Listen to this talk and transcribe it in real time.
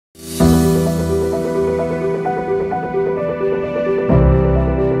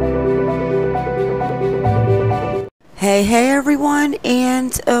Hey everyone,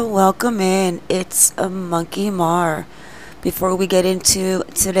 and welcome in. It's a Monkey Mar. Before we get into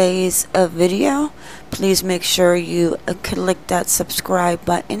today's video, please make sure you click that subscribe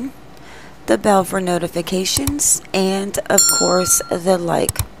button, the bell for notifications, and of course the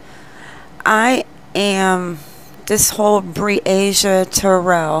like. This whole Breasia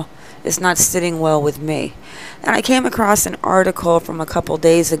Terrell is not sitting well with me. And I came across an article from a couple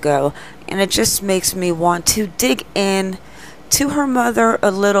days ago, and it just makes me want to dig in to her mother a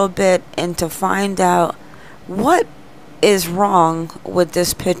little bit and to find out what is wrong with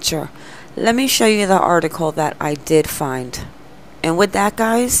this picture. Let me show you the article that I did find. And with that,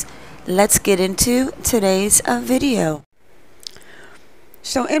 guys, let's get into today's video.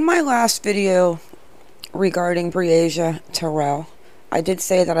 So in my last video regarding Breasia Terrell, I did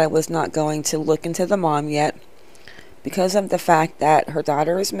say that I was not going to look into the mom yet because of the fact that her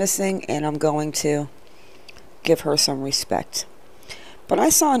daughter is missing, and I'm going to give her some respect. But I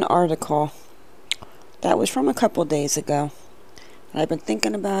saw an article that was from a couple days ago, and I've been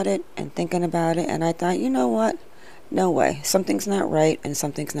thinking about it, and I thought, you know what? No way. Something's not right, and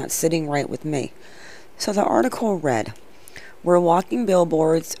something's not sitting right with me. So the article read, "We're walking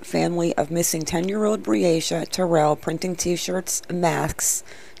billboards, family of missing 10-year-old Breasia Terrell printing t-shirts, masks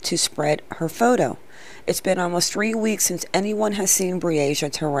to spread her photo. It's been almost 3 weeks since anyone has seen Breasia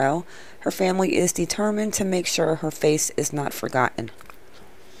Terrell. Her family is determined to make sure her face is not forgotten."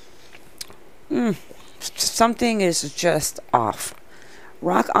 Something is just off.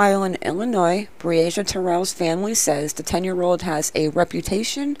 Rock Island, Illinois, Breasia Terrell's family says the 10-year-old has a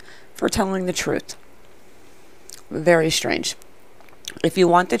reputation for telling the truth. Very strange. "If you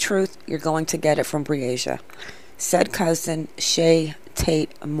want the truth, you're going to get it from Breasia," said cousin Shay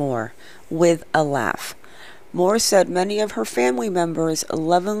Tate Moore with a laugh. Moore said many of her family members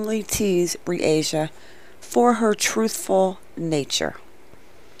lovingly tease Breasia for her truthful nature.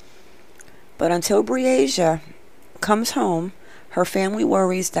 But until Breasia comes home, her family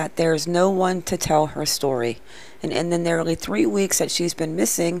worries that there's no one to tell her story. And in the nearly 3 weeks that she's been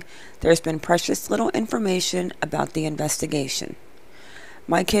missing, there's been precious little information about the investigation.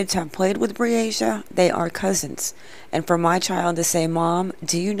 "My kids have played with Breasia. They are cousins. And for my child to say, 'Mom,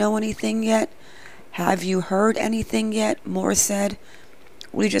 do you know anything yet? Have you heard anything yet?' Moore said.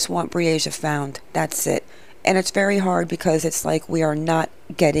 We just want Breasia found. That's it. And it's very hard because it's like we are not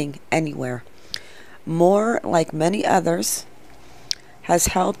getting anywhere." Moore, like many others, has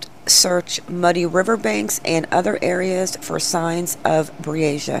helped search muddy riverbanks and other areas for signs of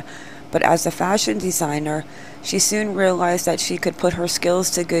Breasia. But as a fashion designer, she soon realized that she could put her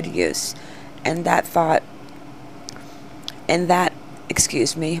skills to good use. And that brought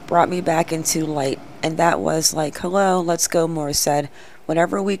me back into light. And that was like, "Hello, let's go," Moore said.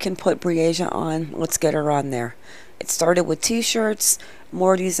 "Whatever we can put Breasia on, let's get her on there." It started with t-shirts.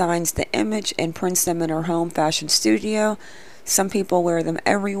 Moore designs the image and prints them in her home fashion studio. Some people wear them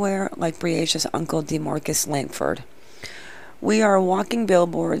everywhere, like Breasia's uncle DeMarcus Langford. "We are walking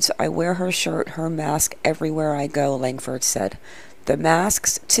billboards. I wear her shirt, her mask everywhere I go," Langford said. The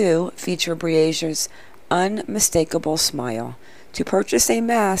masks, too, feature Breasia's unmistakable smile. To purchase a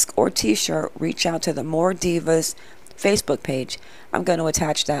mask or t-shirt, reach out to the More Divas Facebook page. I'm going to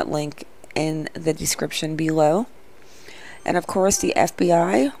attach that link in the description below. And of course, the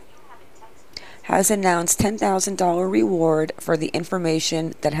FBI has announced $10,000 reward for the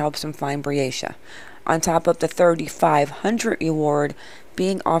information that helps them find Breasia, on top of the $3,500 reward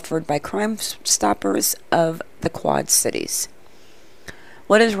being offered by Crimestoppers of the Quad Cities.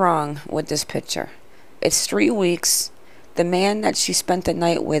 What is wrong with this picture? It's 3 weeks. The man that she spent the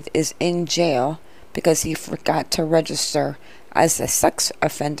night with is in jail because he forgot to register as a sex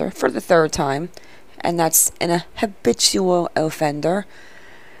offender for the 3rd time, and that's a habitual offender.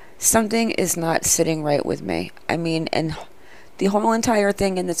 Something is not sitting right with me. I mean, and the whole entire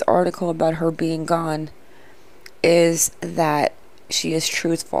thing in this article about her being gone is that she is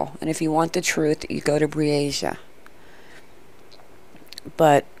truthful. And if you want the truth, you go to Breasia.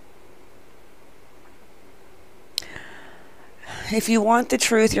 But if you want the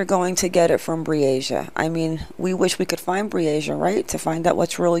truth, you're going to get it from Breasia. I mean, we wish we could find Breasia, right? To find out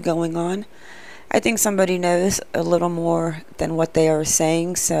what's really going on. I think somebody knows a little more than what they are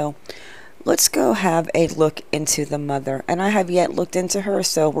saying, so let's go have a look into the mother. And I have yet looked into her,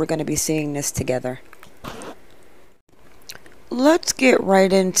 so we're going to be seeing this together. Let's get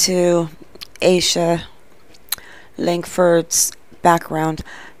right into Aisha Langford's background,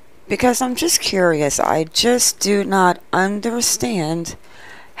 because I'm just curious. I just do not understand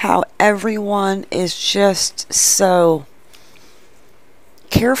how everyone is just so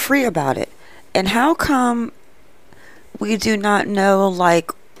carefree about it. And how come We do not know,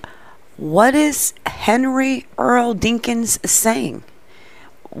 like, what is Henry Earl Dinkins saying?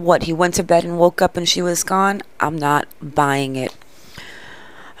 What, he went to bed and woke up and she was gone? I'm not buying it.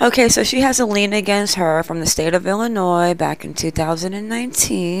 Okay, so she has a lien against her from the state of Illinois back in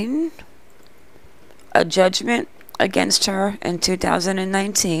 2019. A judgment against her in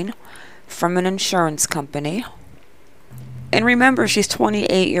 2019 from an insurance company. And remember, she's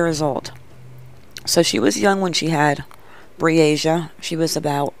 28 years old. So she was young when she had Breasia. She was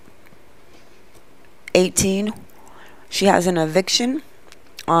about 18. She has an eviction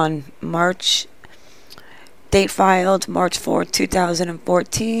on date filed March 4th,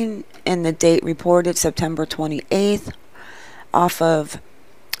 2014, and the date reported September 28th, off of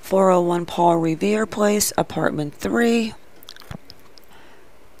 401 Paul Revere Place, apartment 3.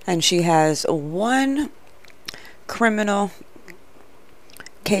 And she has one criminal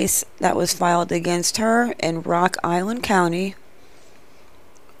case that was filed against her in Rock Island County,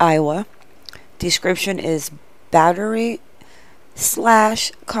 Iowa. Description is battery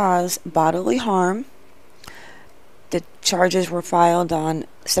 / cause bodily harm. The charges were filed on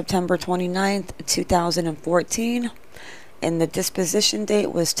September 29th, 2014, and the disposition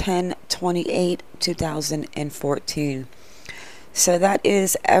date was 10/28/2014. So that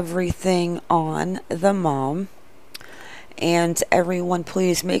is everything on the mom. And everyone,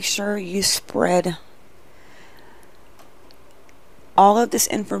 please make sure you spread all of this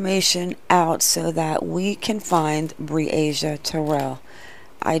information out so that we can find Breasia Terrell.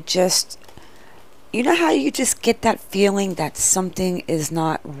 You know how you just get that feeling that something is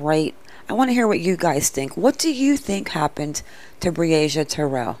not right? I want to hear what you guys think. What do you think happened to Breasia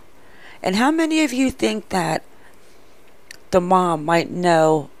Terrell? And how many of you think that the mom might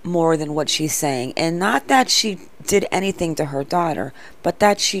know more than what she's saying? And not that she did anything to her daughter, but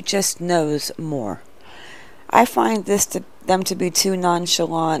that she just knows more. I find them to be too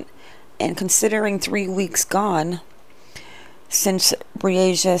nonchalant, and considering 3 weeks gone since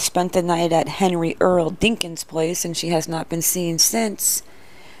Breasia spent the night at Henry Earl Dinkins' place and she has not been seen since,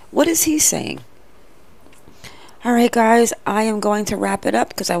 what is he saying? Alright guys, I am going to wrap it up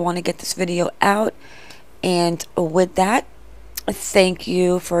because I want to get this video out. And with that, thank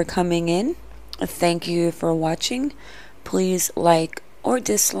you for coming in. Thank you for watching. Please like or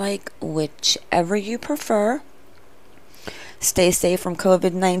dislike, whichever you prefer. Stay safe from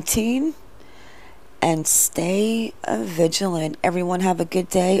COVID-19 and stay vigilant. Everyone have a good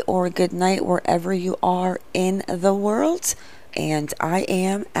day or a good night wherever you are in the world. And I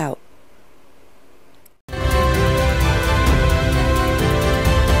am out.